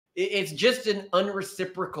It's just an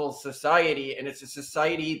unreciprocal society, and it's a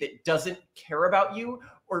society that doesn't care about you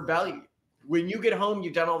or value you. When you get home,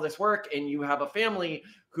 you've done all this work, and you have a family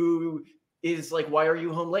who is like, why are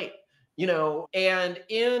you home late? You know, and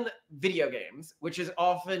in video games, which is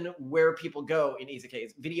often where people go in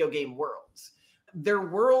isekais, video game worlds, they're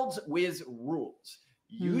worlds with rules.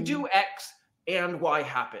 You do X and Y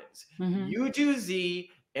happens. You do Z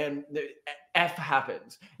and the F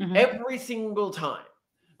happens every single time.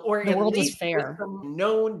 Or the world is fair. Some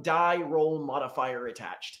known die roll modifier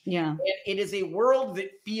attached. Yeah. And it is a world that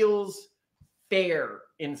feels fair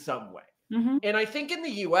in some way. And I think in the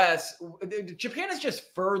US, Japan is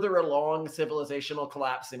just further along civilizational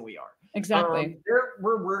collapse than we are. Exactly.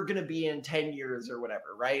 We're going to be in 10 years or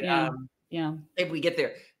whatever, right? Yeah. If we get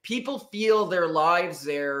there, people feel their lives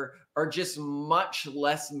there are just much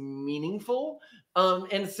less meaningful.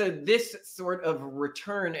 And so this sort of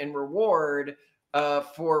return and reward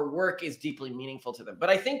for work is deeply meaningful to them. But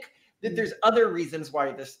I think that there's other reasons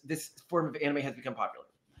why this form of anime has become popular.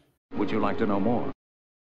 Would you like to know more?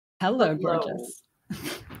 Hello, gorgeous.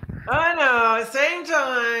 I know, same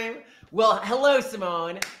time. Well, hello,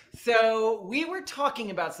 Simone. So we were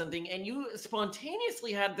talking about something, and you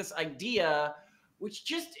spontaneously had this idea, which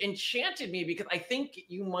just enchanted me because I think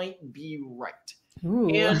you might be right. Ooh.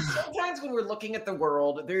 And sometimes when we're looking at the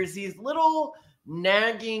world, there's these little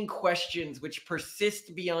nagging questions which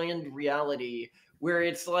persist beyond reality, where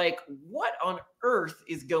it's like, what on earth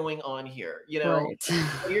is going on here? You know,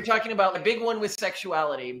 You're talking about a big one with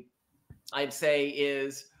sexuality, I'd say,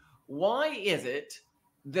 is why is it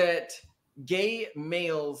that gay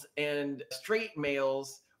males and straight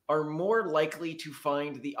males are more likely to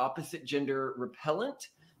find the opposite gender repellent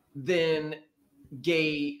than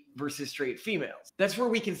gay versus straight females? That's where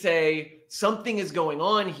we can say something is going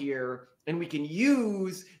on here, and we can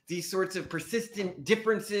use these sorts of persistent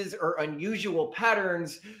differences or unusual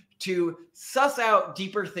patterns to suss out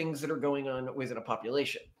deeper things that are going on within a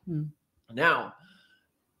population. Now,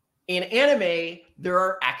 in anime, there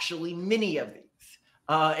are actually many of these.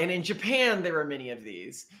 And in Japan, there are many of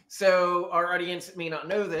these. So our audience may not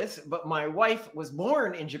know this, but my wife was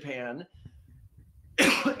born in Japan.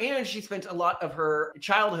 And she spent a lot of her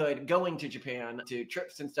childhood going to Japan to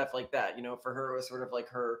trips and stuff like that. You know, for her, it was sort of like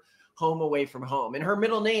her home away from home. And her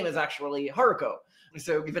middle name is actually Haruko.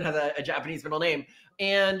 So even has a Japanese middle name.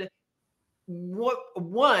 And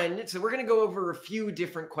so we're going to go over a few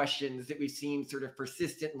different questions that we've seen sort of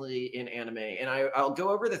persistently in anime. And I'll go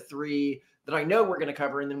over the three that I know we're going to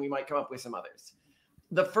cover, and then we might come up with some others.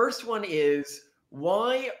 The first one is,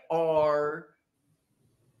 why are...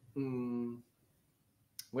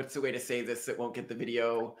 what's the way to say this that won't get the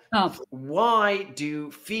video? Why do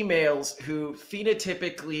females who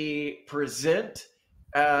phenotypically present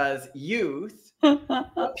as youth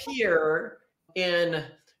appear in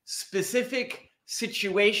specific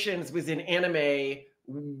situations within anime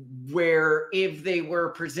where if they were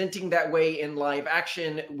presenting that way in live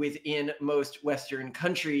action within most Western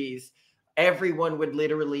countries, everyone would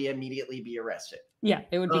literally immediately be arrested? Yeah,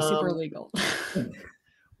 it would be super illegal.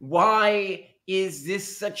 Why is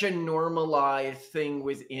this such a normalized thing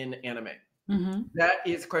within anime? That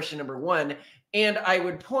is question number one. And I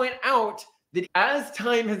would point out that as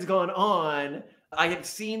time has gone on, I have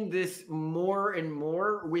seen this more and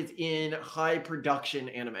more within high production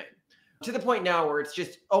anime, to the point now where it's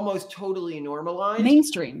just almost totally normalized.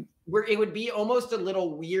 Mainstream. Where it would be almost a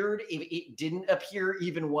little weird if it didn't appear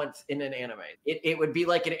even once in an anime. It would be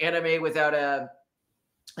like an anime without an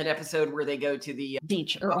episode where they go to the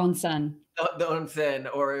beach or onsen. The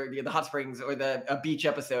onsen or the hot springs, or a beach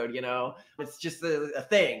episode, you know? It's just a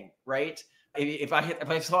thing, right? If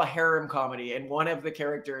I saw a harem comedy and one of the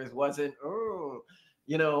characters wasn't,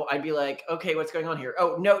 I'd be like, okay, what's going on here?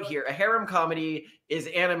 Oh, note here, a harem comedy is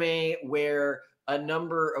anime where a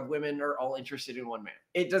number of women are all interested in one man.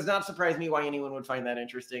 It does not surprise me why anyone would find that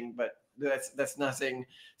interesting, but that's nothing.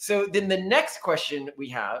 So then the next question we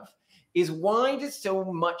have is, why does so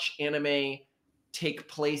much anime take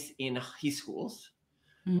place in high schools?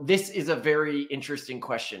 This is a very interesting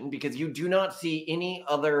question because you do not see any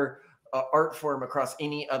other art form across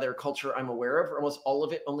any other culture I'm aware of. Almost all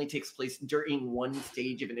of it only takes place during one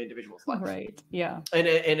stage of an individual's life. Right, yeah. And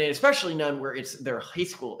especially none where it's their high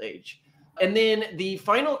school age. And then the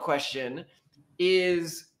final question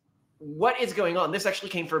is, what is going on? This actually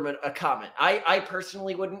came from a comment. I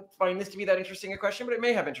personally wouldn't find this to be that interesting a question, but it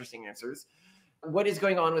may have interesting answers. What is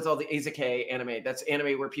going on with all the isekai anime? That's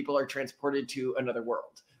anime where people are transported to another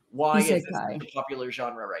world. Why is this a popular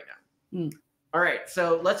genre right now? All right,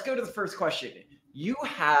 so let's go to the first question. You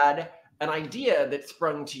had an idea that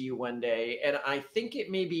sprung to you one day, and I think it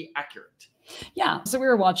may be accurate. Yeah. So we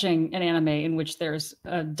were watching an anime in which there's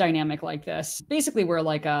a dynamic like this, basically where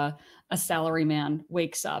like a salaryman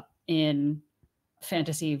wakes up in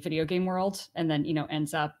fantasy video game world and then,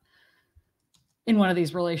 ends up in one of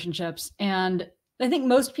these relationships. And I think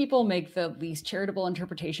most people make the least charitable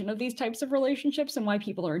interpretation of these types of relationships and why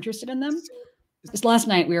people are interested in them. This last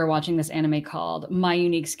night, we were watching this anime called My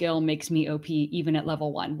Unique Skill Makes Me OP Even at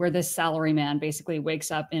Level 1, where this salaryman basically wakes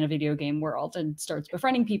up in a video game world and starts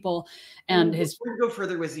befriending people. And before we go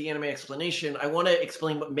further with the anime explanation, I want to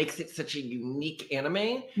explain what makes it such a unique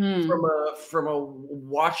anime from a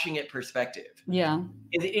watching it perspective. Yeah.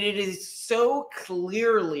 It is so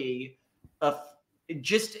clearly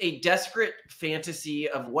just a desperate fantasy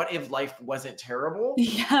of what if life wasn't terrible.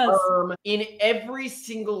 Yes. In every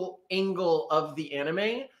single angle of the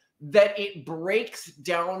anime, that it breaks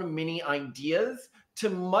down many ideas to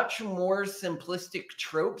much more simplistic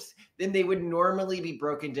tropes than they would normally be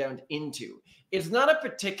broken down into. It's not a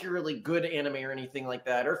particularly good anime or anything like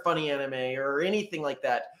that, or funny anime or anything like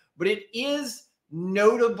that, but it is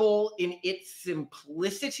notable in its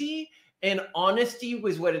simplicity and honesty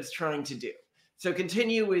with what it's trying to do. So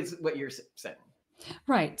continue with what you're saying.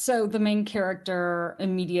 Right. So the main character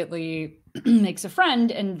immediately makes a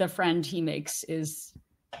friend, and the friend he makes is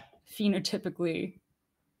phenotypically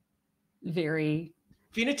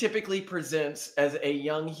presents as a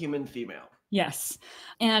young human female. Yes.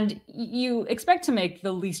 And you expect to make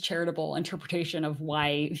the least charitable interpretation of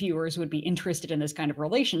why viewers would be interested in this kind of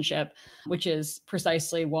relationship, which is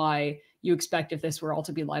precisely why you expect, if this were all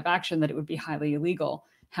to be live action, that it would be highly illegal.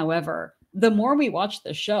 However, the more we watched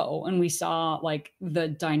the show and we saw like the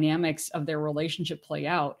dynamics of their relationship play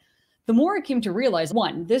out, the more I came to realize,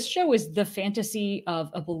 one, this show is the fantasy of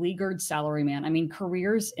a beleaguered salaryman. I mean,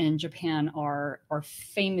 careers in Japan are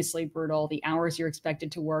famously brutal. The hours you're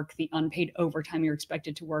expected to work, the unpaid overtime you're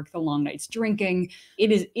expected to work, the long nights drinking.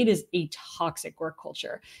 It is a toxic work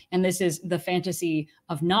culture. And this is the fantasy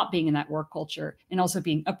of not being in that work culture and also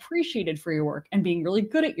being appreciated for your work and being really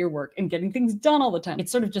good at your work and getting things done all the time.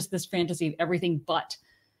 It's sort of just this fantasy of everything but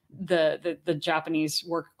the Japanese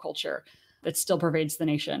work culture that still pervades the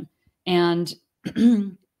nation. And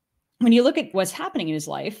when you look at what's happening in his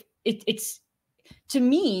life, it's to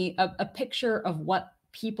me a picture of what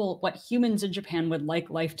humans in Japan would like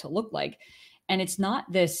life to look like. And it's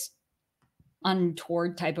not this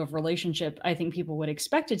untoward type of relationship I think people would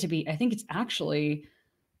expect it to be. I think it's actually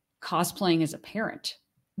cosplaying as a parent,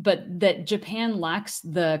 but that Japan lacks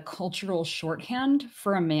the cultural shorthand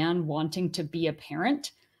for a man wanting to be a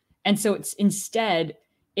parent. And so it's instead,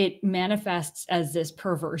 it manifests as this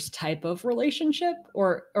perverse type of relationship,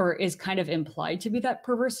 or is kind of implied to be that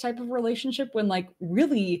perverse type of relationship, when like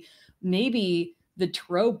really maybe the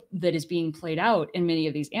trope that is being played out in many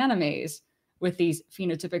of these animes with these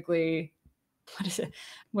phenotypically,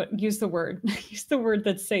 use the word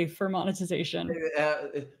that's safe for monetization.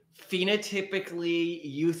 Phenotypically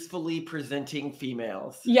youthfully presenting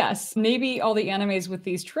females. Yes, maybe all the animes with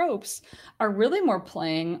these tropes are really more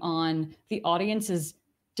playing on the audience's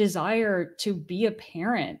desire to be a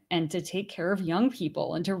parent and to take care of young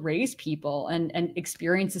people and to raise people and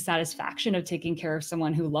experience the satisfaction of taking care of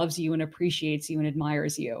someone who loves you and appreciates you and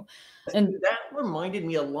admires you. And that reminded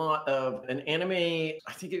me a lot of an anime.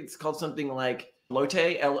 I think it's called something like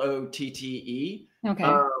Lotte, Lotte.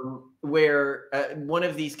 Okay. Where one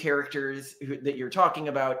of these characters that you're talking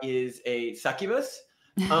about is a succubus.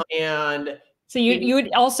 And so you would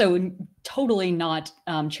also totally not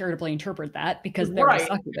charitably interpret that because they're a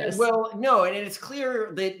succubus. Well, no, and it's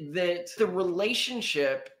clear that the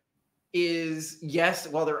relationship is, yes,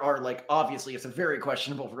 while there are like, obviously it's a very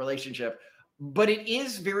questionable relationship, but it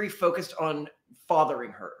is very focused on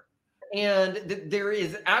fathering her. And there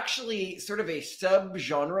is actually sort of a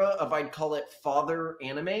subgenre of, I'd call it father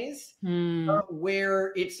animes,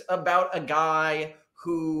 where it's about a guy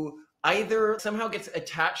who either somehow gets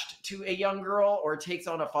attached to a young girl or takes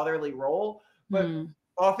on a fatherly role. But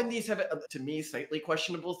often these have, to me, slightly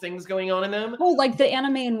questionable things going on in them. Oh, like the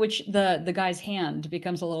anime in which the guy's hand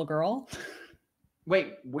becomes a little girl.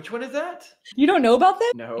 Wait, which one is that? You don't know about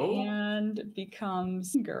that? No. Hand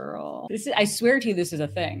becomes girl. I swear to you, this is a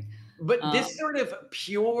thing. But this sort of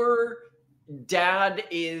pure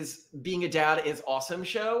being a dad is awesome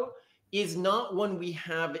show is not one we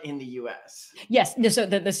have in the US. Yes. So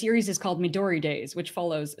the series is called Midori Days, which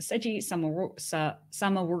follows Seiji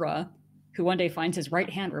Samawura, who one day finds his right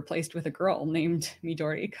hand replaced with a girl named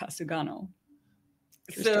Midori Kasugano.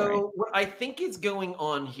 True story. So what I think is going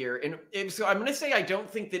on here, and so I'm going to say I don't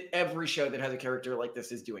think that every show that has a character like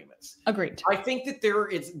this is doing this. Agreed. I think that there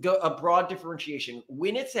is a broad differentiation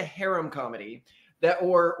when it's a harem comedy that,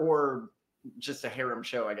 or just a harem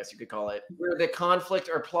show, I guess you could call it, where the conflict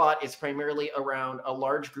or plot is primarily around a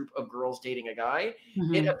large group of girls dating a guy.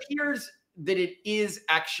 It appears that it is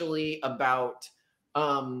actually about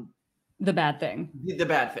the bad thing. The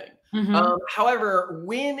bad thing. However,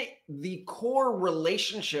 when the core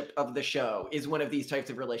relationship of the show is one of these types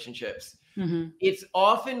of relationships, it's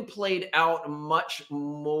often played out much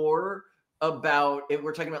more about it.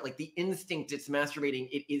 We're talking about like the instinct it's masturbating.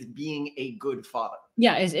 It is being a good father.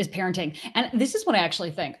 Yeah, is parenting. And this is what I actually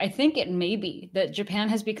think. I think it may be that Japan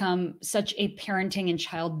has become such a parenting and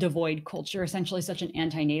child devoid culture, essentially such an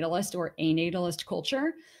antinatalist or anatalist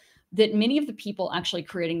culture, that many of the people actually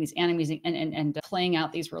creating these animes and playing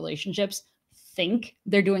out these relationships think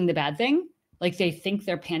they're doing the bad thing. Like they think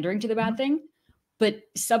they're pandering to the bad thing, but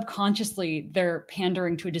subconsciously they're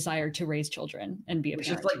pandering to a desire to raise children and be a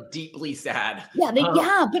parent. It's just like deeply sad. Yeah,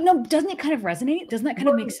 but no, doesn't it kind of resonate? Doesn't that kind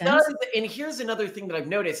of make sense? Does, and here's another thing that I've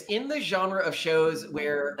noticed in the genre of shows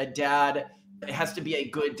where a dad has to be a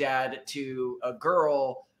good dad to a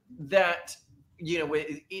girl, that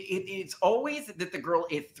it's always that the girl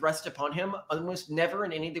is thrust upon him, almost never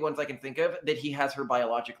in any of the ones I can think of that he has her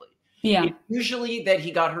biologically. Yeah. It's usually that he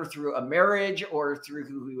got her through a marriage or through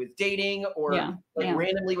who he was dating, or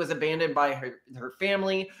randomly was abandoned by her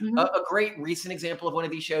family. A great recent example of one of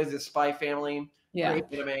these shows is Spy Family. Yeah. Great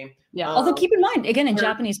anime. Yeah. Although keep in mind, again, in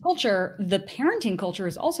Japanese culture, the parenting culture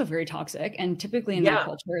is also very toxic. And typically in that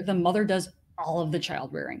culture, the mother does all of the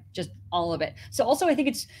child rearing, just all of it. So also I think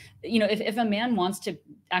it's, if a man wants to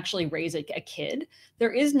actually raise a kid,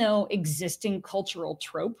 there is no existing cultural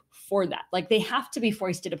trope for that. Like they have to be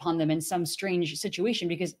foisted upon them in some strange situation,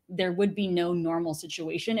 because there would be no normal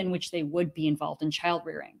situation in which they would be involved in child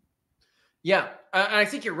rearing. Yeah, I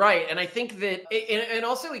think you're right. And I think that, and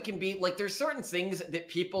also it can be like, there's certain things that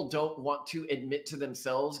people don't want to admit to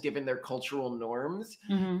themselves given their cultural norms.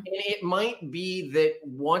 And it might be that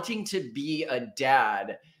wanting to be a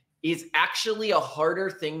dad is actually a harder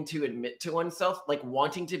thing to admit to oneself, like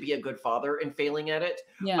wanting to be a good father and failing at it,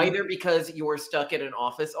 either because you're stuck at an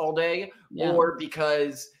office all day or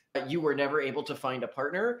because you were never able to find a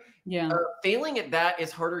partner. Failing at that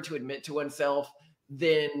is harder to admit to oneself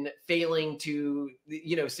than failing to,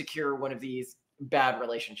 secure one of these bad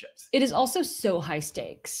relationships. It is also so high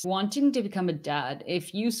stakes. Wanting to become a dad,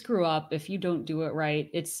 if you screw up, if you don't do it right,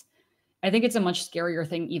 I think it's a much scarier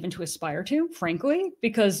thing even to aspire to, frankly,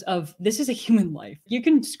 because of this is a human life. You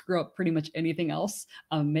can screw up pretty much anything else,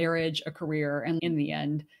 a marriage, a career, and in the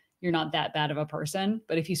end, you're not that bad of a person.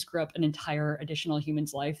 But if you screw up an entire additional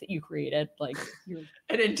human's life that you created, like you're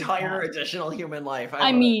an entire additional human life.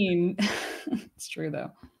 I mean, it's true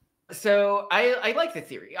though. So I like the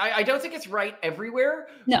theory. I don't think it's right everywhere,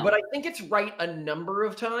 but I think it's right a number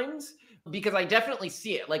of times, because I definitely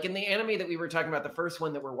see it. Like in the anime that we were talking about, the first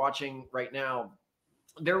one that we're watching right now,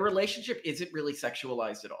 their relationship isn't really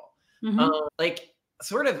sexualized at all. Like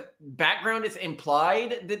sort of background is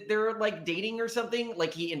implied that they're like dating or something.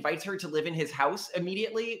 Like he invites her to live in his house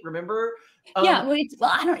immediately. Remember? Again,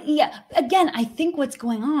 I think what's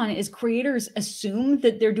going on is creators assume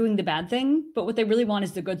that they're doing the bad thing, but what they really want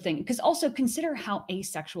is the good thing. Because also consider how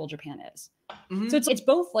asexual Japan is. So it's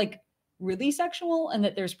both like really sexual, and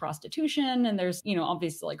that there's prostitution, and there's,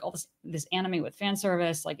 obviously like all this anime with fan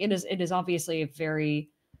service. Like it is obviously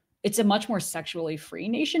it's a much more sexually free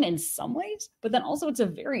nation in some ways, but then also it's a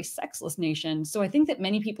very sexless nation. So I think that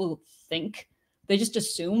many people they just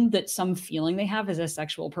assume that some feeling they have is a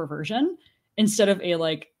sexual perversion instead of a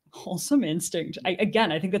like wholesome instinct. I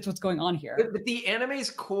think that's what's going on here. But the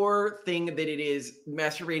anime's core thing that it is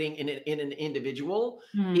masturbating in an individual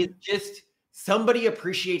is just somebody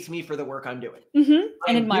appreciates me for the work I'm doing.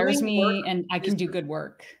 And admires me, and I can do good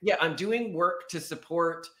work. Yeah, I'm doing work to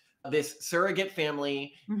support this surrogate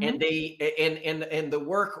family, and they and the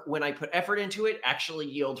work, when I put effort into it, actually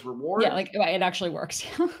yields reward. Yeah, like it actually works.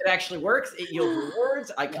 It actually works. It yields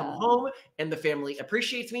rewards. I come home and the family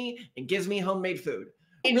appreciates me and gives me homemade food.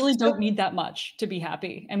 I really don't need that much to be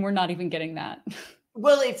happy, and we're not even getting that.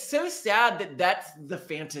 Well, it's so sad that that's the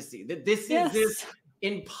fantasy, that this is this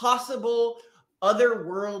impossible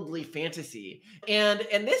otherworldly fantasy. And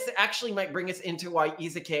this actually might bring us into why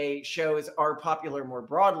isekai shows are popular more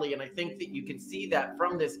broadly. And I think that you can see that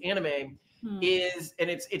from this anime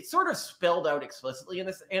it's sort of spelled out explicitly in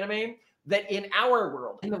this anime, that in our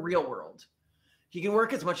world, in the real world, He can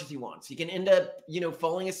work as much as he wants. He can end up,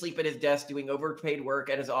 falling asleep at his desk doing overpaid work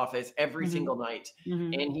at his office every single night.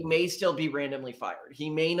 And he may still be randomly fired. He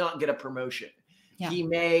may not get a promotion. Yeah. He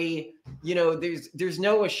may, there's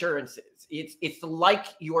no assurances. It's like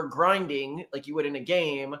you're grinding like you would in a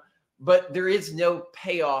game, but there is no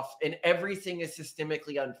payoff and everything is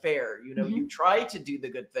systemically unfair. You try to do the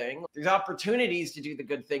good thing. There's opportunities to do the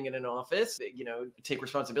good thing in an office, take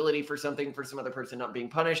responsibility for something for some other person not being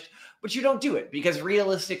punished, but you don't do it because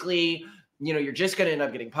realistically, you're just going to end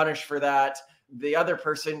up getting punished for that. The other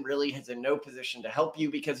person really is in no position to help you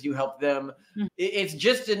because you help them. It's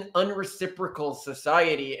just an unreciprocal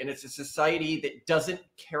society, and it's a society that doesn't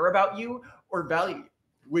care about you or value you.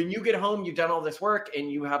 When you get home, you've done all this work and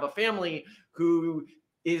you have a family who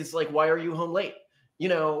is like, why are you home late?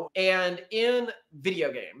 And in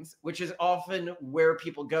video games, which is often where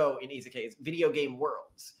people go in isekais, video game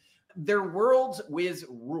worlds, they're worlds with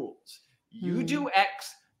rules. You do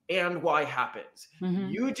X and Y happens.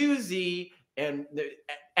 You do Z and the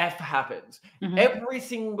F happens every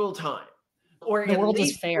single time. Or the world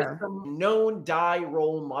is fair. Some known die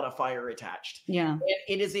roll modifier attached. Yeah. And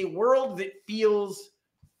it is a world that feels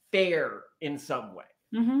fair in some way.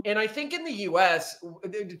 And I think in the US,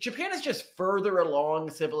 Japan is just further along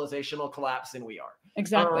civilizational collapse than we are.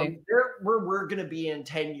 Exactly. We're going to be in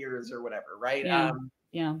 10 years or whatever, right?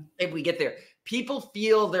 Yeah. If we get there, people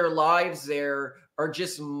feel their lives there are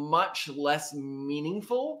just much less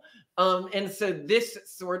meaningful. And so this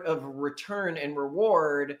sort of return and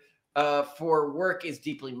reward for work is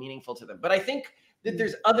deeply meaningful to them. But I think that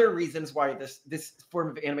there's other reasons why this form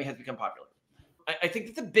of anime has become popular. I think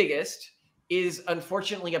that the biggest is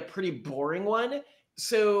unfortunately a pretty boring one.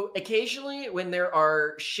 So occasionally when there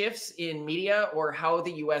are shifts in media or how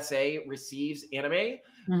the USA receives anime,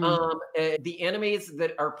 the animes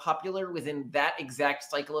that are popular within that exact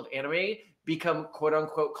cycle of anime become quote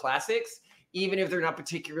unquote classics, even if they're not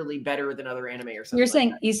particularly better than other anime or something. You're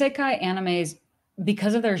saying isekai animes,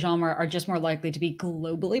 because of their genre, are just more likely to be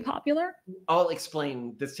globally popular? I'll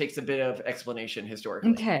explain. This takes a bit of explanation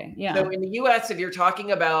historically. Okay, yeah. So in the US, if you're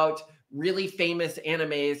talking about really famous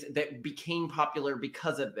animes that became popular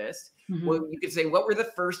because of this, well, you could say, what were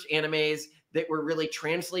the first animes that were really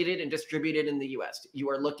translated and distributed in the US? You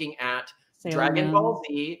are looking at Dragon Ball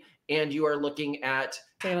Z, and you are looking at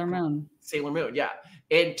Sailor Moon. Sailor Moon, yeah.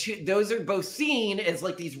 And those are both seen as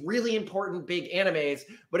like these really important big animes,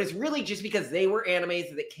 but it's really just because they were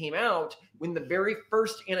animes that came out when the very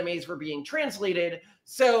first animes were being translated.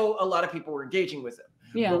 So a lot of people were engaging with them.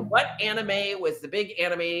 Yeah. Well, what anime was the big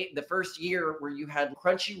anime the first year where you had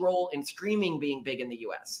Crunchyroll and streaming being big in the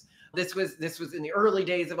US? This was in the early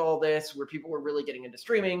days of all this where people were really getting into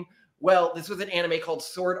streaming. Well, this was an anime called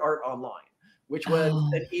Sword Art Online, which was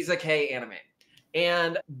an isekai anime.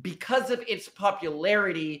 And because of its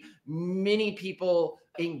popularity, many people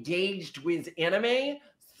engaged with anime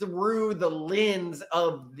through the lens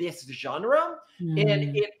of this genre,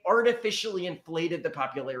 and it artificially inflated the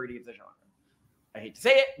popularity of the genre. I hate to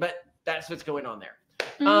say it, but that's what's going on there.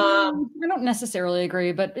 I don't necessarily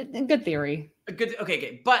agree, but good theory.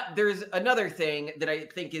 Okay. But there's another thing that I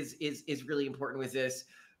think is really important with this,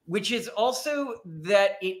 which is also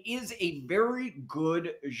that it is a very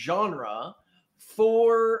good genre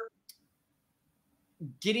for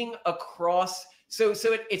getting across. So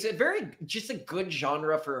it's just a good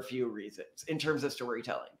genre for a few reasons in terms of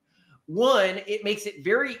storytelling. One, it makes it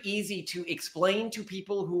very easy to explain to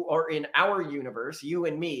people who are in our universe, you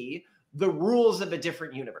and me, the rules of a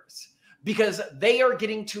different universe, because they are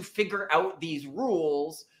getting to figure out these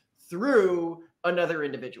rules through another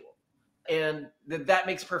individual. And that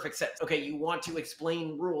makes perfect sense. Okay, you want to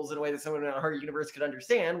explain rules in a way that someone in our universe could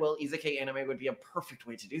understand. Well, isekai anime would be a perfect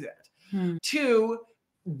way to do that. Two,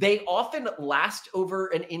 they often last over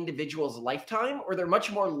an individual's lifetime, or they're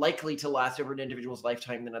much more likely to last over an individual's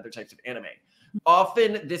lifetime than other types of anime.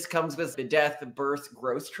 Often this comes with the death, birth,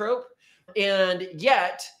 growth trope. And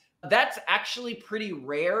yet that's actually pretty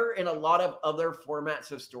rare in a lot of other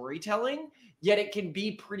formats of storytelling, yet it can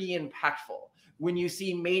be pretty impactful when you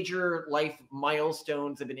see major life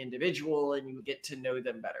milestones of an individual and you get to know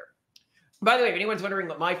them better. By the way, if anyone's wondering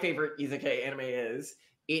what my favorite isekai anime is,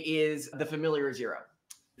 it is The Familiar Zero.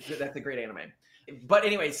 That's a great anime. But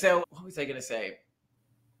anyway, so what was I going to say?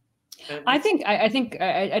 I think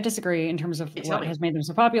I disagree in terms of what has made them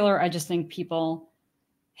so popular. I just think people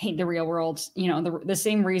hate the real world. You know, the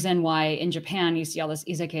same reason why in Japan you see all this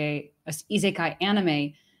isekai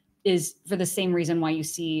anime is for the same reason why you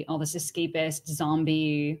see all this escapist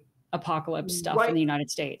zombie apocalypse stuff in the United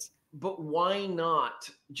States. But why not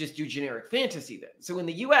just do generic fantasy then? So in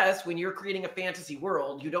the US, when you're creating a fantasy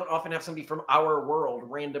world, you don't often have somebody from our world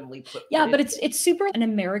randomly put. Yeah, but it's super an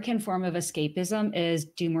American form of escapism is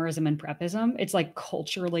doomerism and prepism. It's like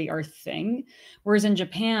culturally our thing. Whereas in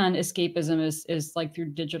Japan, escapism is like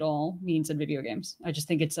through digital means and video games. I just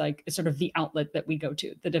think it's like it's sort of the outlet that we go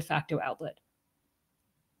to, the de facto outlet.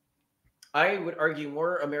 I would argue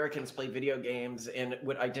more Americans play video games and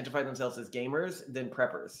would identify themselves as gamers than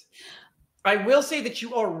preppers. I will say that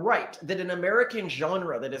you are right that an American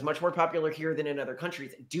genre that is much more popular here than in other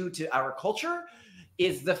countries due to our culture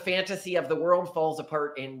is the fantasy of the world falls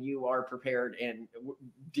apart and you are prepared and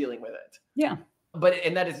dealing with it. Yeah. But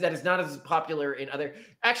and that is not as popular in other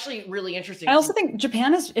actually really interesting. I also think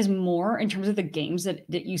Japan is more in terms of the games that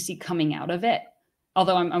you see coming out of it.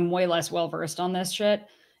 Although I'm way less well versed on this shit.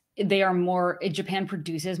 They are more Japan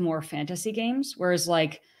produces more fantasy games, whereas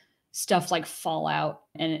like stuff like Fallout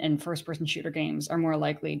and first-person shooter games are more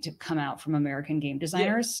likely to come out from American game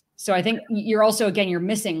designers. Yeah. So I think you're also, again, you're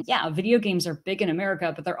missing, video games are big in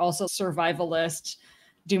America, but they're also survivalist,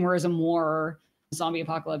 doomerism, war, zombie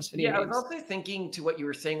apocalypse video games. I was also thinking to what you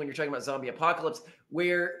were saying when you're talking about zombie apocalypse,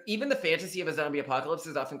 where even the fantasy of a zombie apocalypse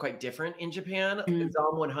is often quite different in Japan.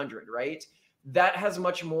 Zom 100, right? That has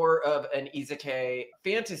much more of an isekai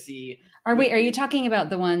fantasy. Are you talking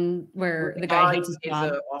about the one where the guy hates his job?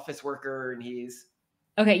 He's an office worker and he's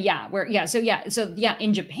okay,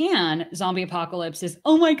 in Japan, zombie apocalypse is,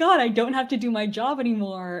 oh my God, I don't have to do my job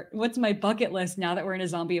anymore. What's my bucket list now that we're in a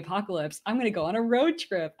zombie apocalypse? I'm gonna go on a road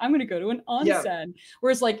trip. I'm gonna go to an onsen. Yeah.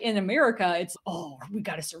 Whereas like in America, it's we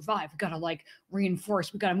gotta survive. We gotta like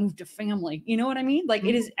reinforce, we gotta move to family. You know what I mean? Like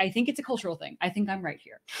it is, I think it's a cultural thing. I think I'm right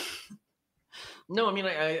here. No, I mean,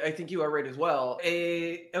 I think you are right as well.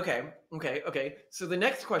 Okay. So the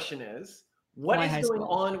next question is, what is going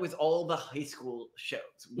on with all the high school shows?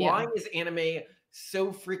 Why is anime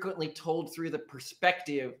so frequently told through the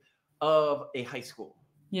perspective of a high school?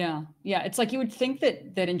 Yeah. It's like you would think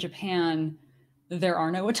that in Japan, there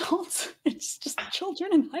are no adults. It's just children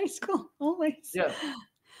in high school always.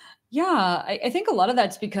 Yeah, I think a lot of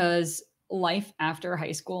that's because life after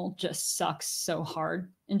high school just sucks so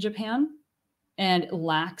hard in Japan. And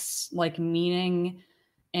lacks like meaning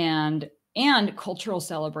and cultural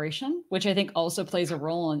celebration, which I think also plays a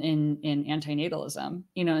role in antinatalism,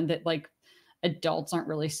 and that like adults aren't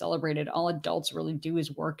really celebrated. All adults really do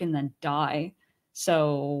is work and then die.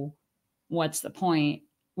 So what's the point?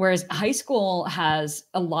 Whereas high school has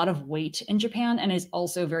a lot of weight in Japan and is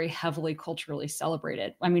also very heavily culturally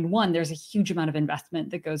celebrated. I mean, one, there's a huge amount of investment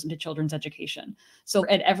that goes into children's education. So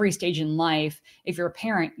at every stage in life, if you're a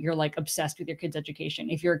parent, you're like obsessed with your kid's education.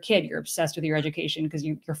 If you're a kid, you're obsessed with your education because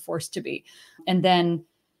you're forced to be. And then,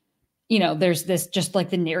 there's this just like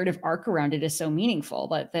the narrative arc around it is so meaningful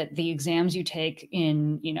that the exams you take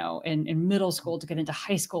in middle school to get into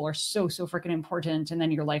high school are so freaking important. And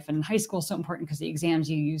then your life in high school is so important because the exams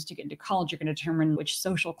you use to get into college are going to determine which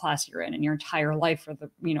social class you're in and your entire life for the,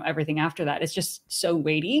 everything after that. It's just so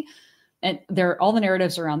weighty. And all the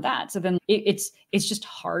narratives around that. So then it's just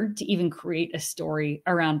hard to even create a story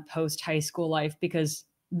around post-high school life because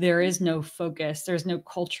there is no focus. There's no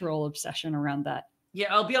cultural obsession around that. Yeah,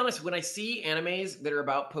 I'll be honest. When I see animes that are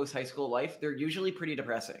about post-high school life, they're usually pretty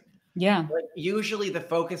depressing. Yeah. Like, usually the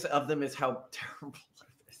focus of them is how terrible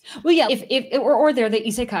it is. Well, yeah, or they're the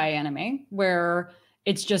isekai anime where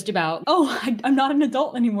it's just about, I'm not an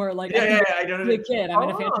adult anymore. Like, I don't know. A kid. I'm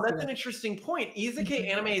in a fantasy that's an interesting point. Isekai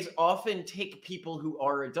animes often take people who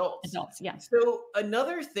are adults. Adults, yeah. So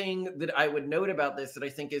another thing that I would note about this that I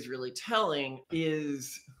think is really telling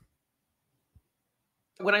is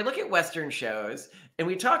when I look at Western shows, and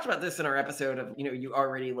we talked about this in our episode of, you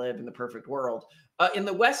already live in the perfect world. In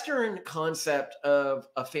the Western concept of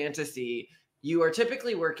a fantasy, you are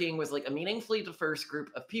typically working with like a meaningfully diverse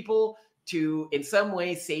group of people to in some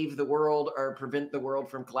way save the world or prevent the world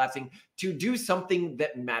from collapsing, to do something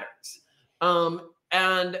that matters.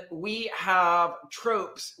 And we have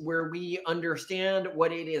tropes where we understand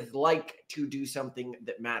what it is like to do something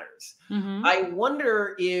that matters. Mm-hmm. I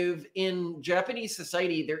wonder if in Japanese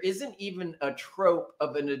society, there isn't even a trope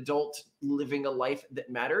of an adult living a life that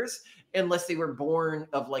matters unless they were born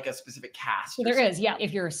of like a specific caste. So there is, yeah.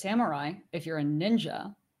 If you're a samurai, if you're a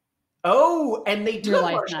ninja. Oh, and they do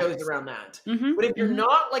have shows around that. Mm-hmm. But if you're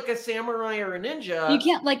not like a samurai or a ninja. You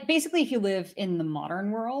can't, like, basically if you live in the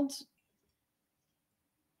modern world,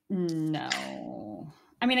 no.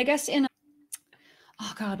 I mean, I guess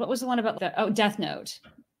what was the one about Death Note?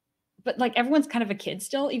 But like everyone's kind of a kid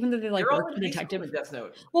still, even though they like work for detective. Death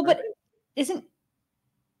Note. Well, but isn't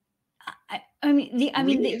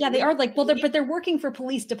Yeah, they are like, well, they're working for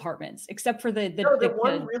police departments, except for the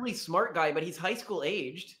one really smart guy, but he's high school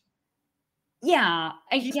aged. Yeah,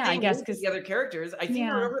 I guess because the other characters, I seem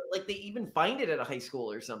to remember, like they even find it at a high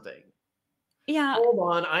school or something. Yeah. Hold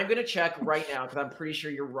on, I'm gonna check right now because I'm pretty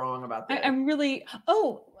sure you're wrong about that. I'm really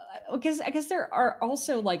because I guess there are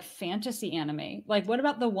also like fantasy anime. Like, what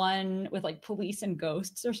about the one with like police and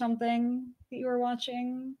ghosts or something that you were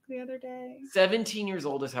watching the other day? 17 years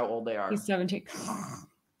old is how old they are. He's 17,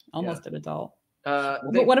 almost an adult.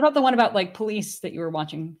 But what about the one about like police that you were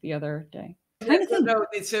watching the other day? No,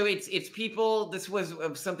 so it's people. This was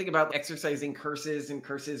something about exercising curses, and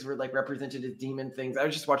curses were like represented as demon things. I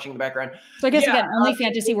was just watching in the background. So I guess again, only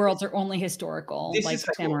fantasy worlds are only historical, like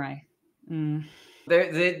samurai.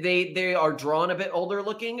 They are drawn a bit older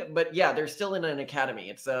looking, but yeah, they're still in an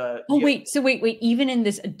academy. It's wait, even in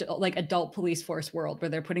this adult police force world where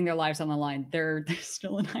they're putting their lives on the line, they're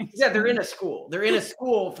still in high school. Yeah, they're in a school. They're in a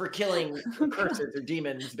school for killing curses or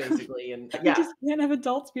demons, basically. And yeah, you just can't have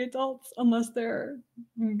adults be adults unless they're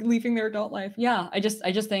leaving their adult life. Yeah, I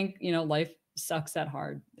just think life sucks that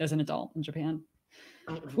hard as an adult in Japan.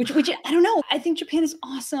 Which I don't know. I think Japan is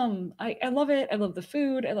awesome. I love it. I love the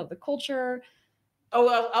food. I love the culture.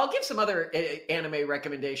 Oh, I'll give some other anime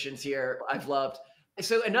recommendations here I've loved.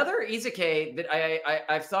 So another isekai that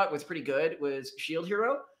I've thought was pretty good was Shield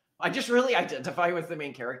Hero. I just really identify with the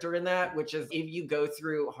main character in that, which is if you go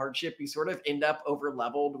through hardship, you sort of end up over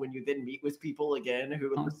leveled when you then meet with people again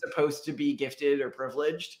who are supposed to be gifted or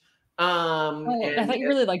privileged. I thought you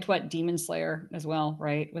really liked Demon Slayer as well,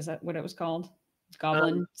 right? Was that what it was called?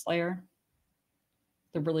 Goblin Slayer?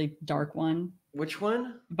 The really dark one. Which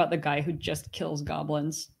one? About the guy who just kills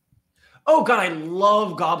goblins. Oh God, I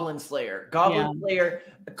love Goblin Slayer. Slayer,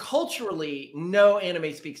 culturally, no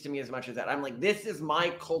anime speaks to me as much as that. I'm like, this is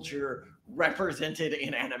my culture represented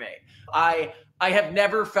in anime. I have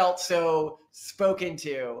never felt so spoken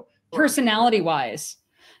to. Personality-wise,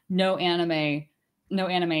 no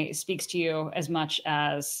anime speaks to you as much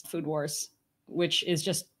as Food Wars, which is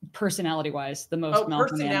just personality-wise the most.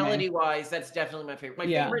 Personality-wise, that's definitely my favorite. My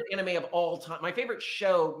favorite anime of all time, my favorite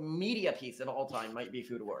show media piece of all time might be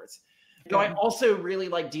Food Wars. So I also really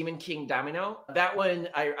like Demon King Domino. That one,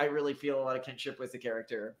 I really feel a lot of kinship with the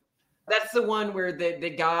character. That's the one where the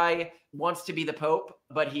guy wants to be the Pope,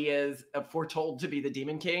 but he is foretold to be the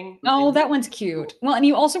Demon King. Oh, that one's cute. Well, and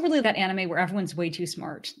you also really that anime where everyone's way too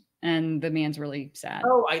smart and the man's really sad.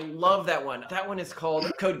 Oh, I love that one. That one is called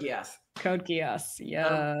Code Geass. Code Geass,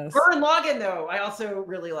 yes. Burn Login, though, I also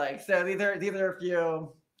really like. So these are a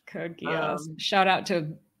few. Code Geass. Shout out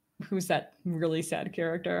to who's that really sad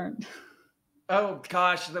character? Oh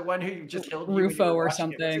gosh, the one who just killed Rufo or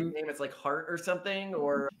something. What's his name? It's like Hart or something,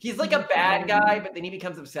 or he's like a bad guy, but then he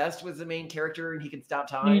becomes obsessed with the main character and he can stop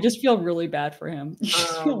time. You just feel really bad for him. You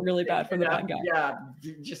just feel really bad for the bad guy. Yeah,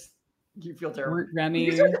 you feel terrible. Remy.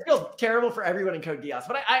 You start to feel terrible for everyone in Code Geass,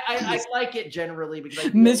 but I like it generally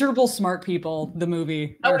because Miserable Smart People, the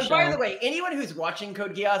movie. Oh, and by the way, anyone who's watching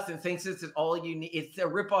Code Geass and thinks this is all you need, it's a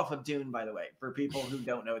ripoff of Dune, by the way, for people who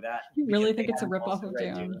don't know that. You really think it's a ripoff of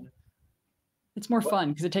Dune? It's more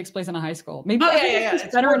fun because it takes place in a high school. Maybe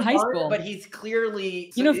it's better in high school. But he's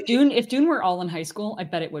clearly if Dune were all in high school, I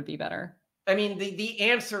bet it would be better. I mean, the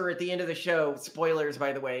answer at the end of the show, spoilers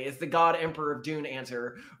by the way, is the God Emperor of Dune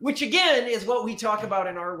answer, which again is what we talk about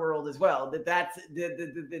in our world as well. That's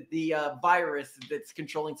the virus that's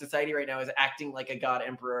controlling society right now is acting like a God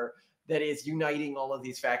Emperor that is uniting all of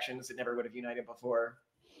these factions that never would have united before.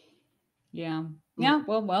 Yeah.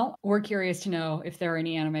 Well, we're curious to know if there are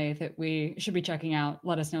any anime that we should be checking out.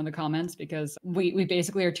 Let us know in the comments because we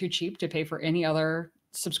basically are too cheap to pay for any other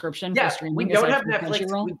subscriction for streaming. We don't have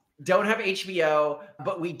Netflix, we don't have HBO,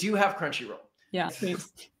 but we do have Crunchyroll. Yeah,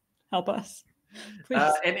 please help us.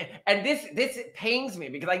 Please. And this pains me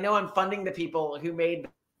because I know I'm funding the people who made.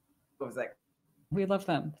 What was that? We love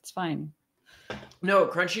them. It's fine. No,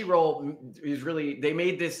 Crunchyroll is really. They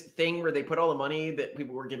made this thing where they put all the money that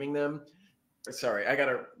people were giving them. Sorry, I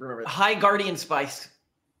gotta remember. High Guardian Spice.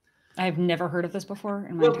 I've never heard of this before.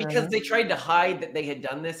 Because they tried to hide that they had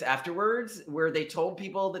done this afterwards, where they told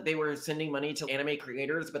people that they were sending money to anime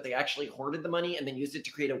creators, but they actually hoarded the money and then used it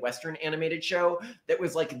to create a Western animated show that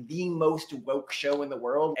was like the most woke show in the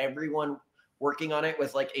world. Everyone working on it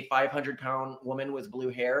was like a 500-pound woman with blue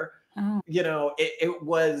hair. Oh. It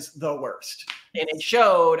was the worst. And it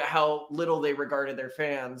showed how little they regarded their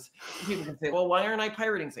fans. People can say, well, why aren't I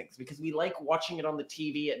pirating things? Because we like watching it on the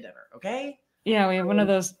TV at dinner, okay? Yeah, we have one of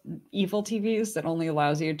those evil TVs that only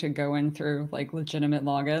allows you to go in through like legitimate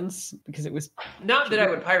logins because it was... Not that I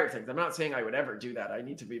would pirate things. I'm not saying I would ever do that. I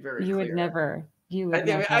need to be very clear. You would never. You would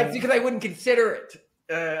love her. Because I wouldn't consider it.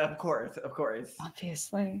 Of course.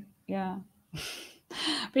 Obviously, yeah.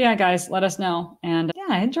 But yeah, guys, let us know. And yeah,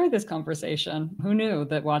 I enjoyed this conversation. Who knew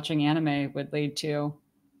that watching anime would lead to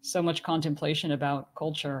so much contemplation about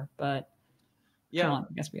culture? But yeah, come on,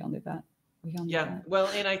 I guess we all knew that. Well,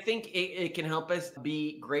 and I think it can help us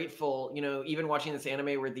be grateful, even watching this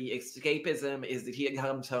anime where the escapism is that he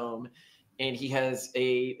comes home and he has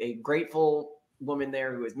a grateful woman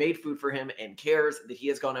there who has made food for him and cares that he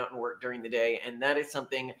has gone out and worked during the day. And that is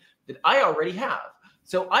something that I already have.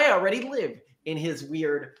 So I already live in his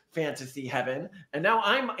weird fantasy heaven. And now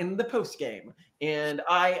I'm in the post game. And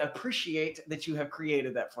I appreciate that you have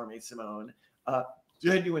created that for me, Simone.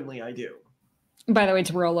 Genuinely, I do. By the way,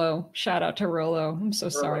 to Rolo, shout out to Rolo. I'm so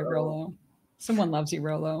sorry, Rolo. Someone loves you,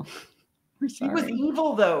 Rolo. We're sorry. He was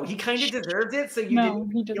evil, though. He kind of deserved it. So he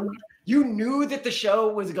didn't. You knew that the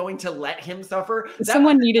show was going to let him suffer.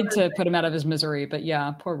 Someone needed to put him out of his misery, but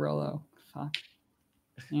yeah, poor Rolo. Fuck.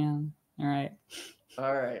 Yeah. All right.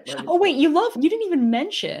 Oh wait, you didn't even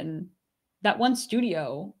mention that one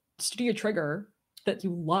Studio Trigger that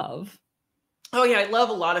you love. Oh yeah, I love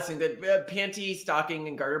a lot of things. The panty, stocking,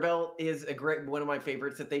 and garter belt is one of my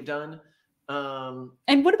favorites that they've done.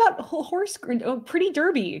 And what about Pretty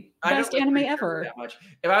Derby? Best anime ever. That much.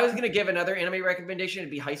 If I was going to give another anime recommendation,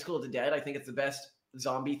 it'd be High School of the Dead. I think it's the best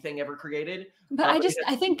zombie thing ever created. But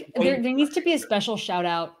I think there needs to be a special shout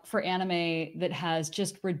out for anime that has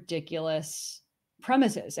just ridiculous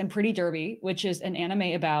premises. And Pretty Derby, which is an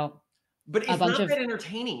anime about. But it's not that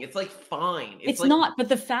entertaining. It's like fine. It's like, not. But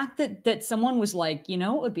the fact that someone was like, it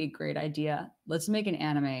would be a great idea. Let's make an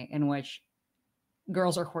anime in which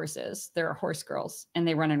girls are horses. There are horse girls and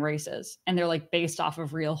they run in races and they're like based off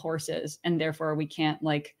of real horses. And therefore we can't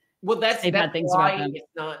that's bad things why about them. It's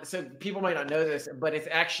not. So people might not know this, but it's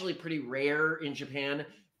actually pretty rare in Japan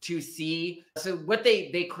to see. So what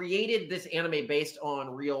they created this anime based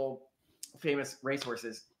on real famous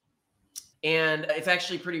racehorses. And it's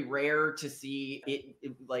actually pretty rare to see it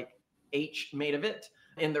like H made of it.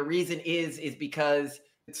 And the reason is because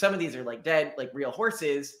some of these are like dead, like real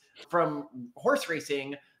horses from horse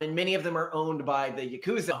racing. And many of them are owned by the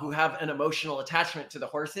Yakuza who have an emotional attachment to the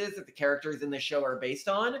horses that the characters in the show are based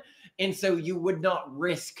on. And so you would not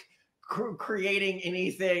risk creating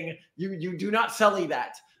anything. You do not sully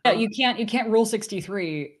that. Yeah, you can't rule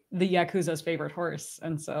 63 the Yakuza's favorite horse.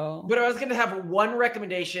 And so but I was going to have one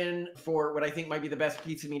recommendation for what I think might be the best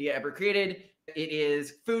piece of media ever created. It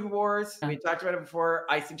is Food Wars. We talked about it before.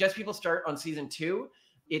 I suggest people start on season 2.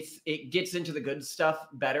 It gets into the good stuff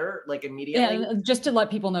better, like immediately. Yeah, and just to let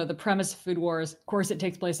people know, the premise of Food Wars, of course, it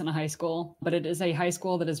takes place in a high school, but it is a high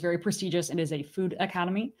school that is very prestigious and is a food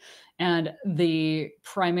academy. And the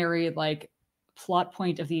primary plot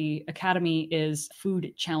point of the academy is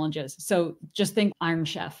food challenges. So just think Iron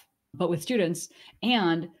Chef, but with students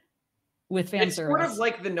and with fan service. It's sort of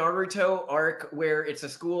like the Naruto arc where it's a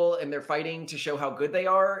school and they're fighting to show how good they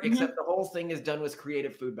are, except the whole thing is done with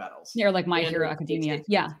creative food battles. Yeah, like My Hero Academia.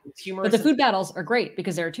 It's humorous. But the food battles are great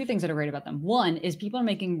because there are two things that are great about them. One is people are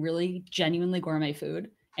making really genuinely gourmet food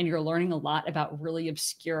and you're learning a lot about really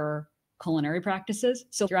obscure culinary practices.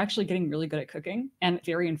 So you're actually getting really good at cooking and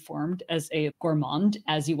very informed as a gourmand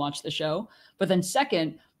as you watch the show. But then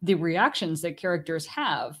second, the reactions that characters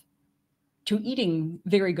have to eating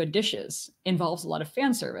very good dishes involves a lot of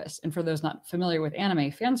fan service. And for those not familiar with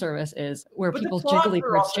anime, fan service is where people's jiggly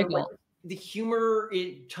parts jiggle. The humor,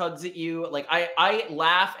 it tugs at you. Like I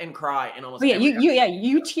laugh and cry in almost.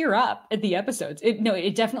 You tear up at the episodes. It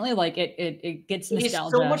definitely it gets nostalgia.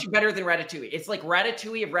 It's so much better than Ratatouille. It's like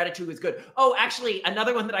Ratatouille if Ratatouille is good. Oh, actually,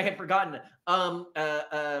 another one that I had forgotten.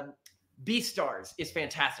 Beastars is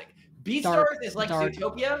fantastic. Beastars is like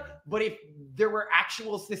Zootopia, but if there were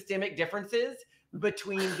actual systemic differences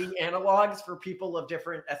between the analogs for people of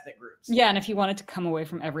different ethnic groups. Yeah, and if you wanted to come away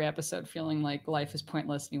from every episode feeling like life is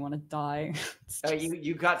pointless and you want to die.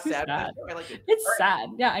 You got sad. I like it. It's sad.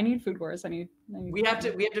 Yeah, I need Food Wars. We have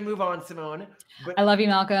to move on, Simone. But I love you,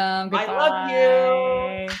 Malcolm. Goodbye. I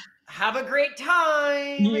love you. Have a great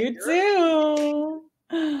time. You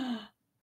too.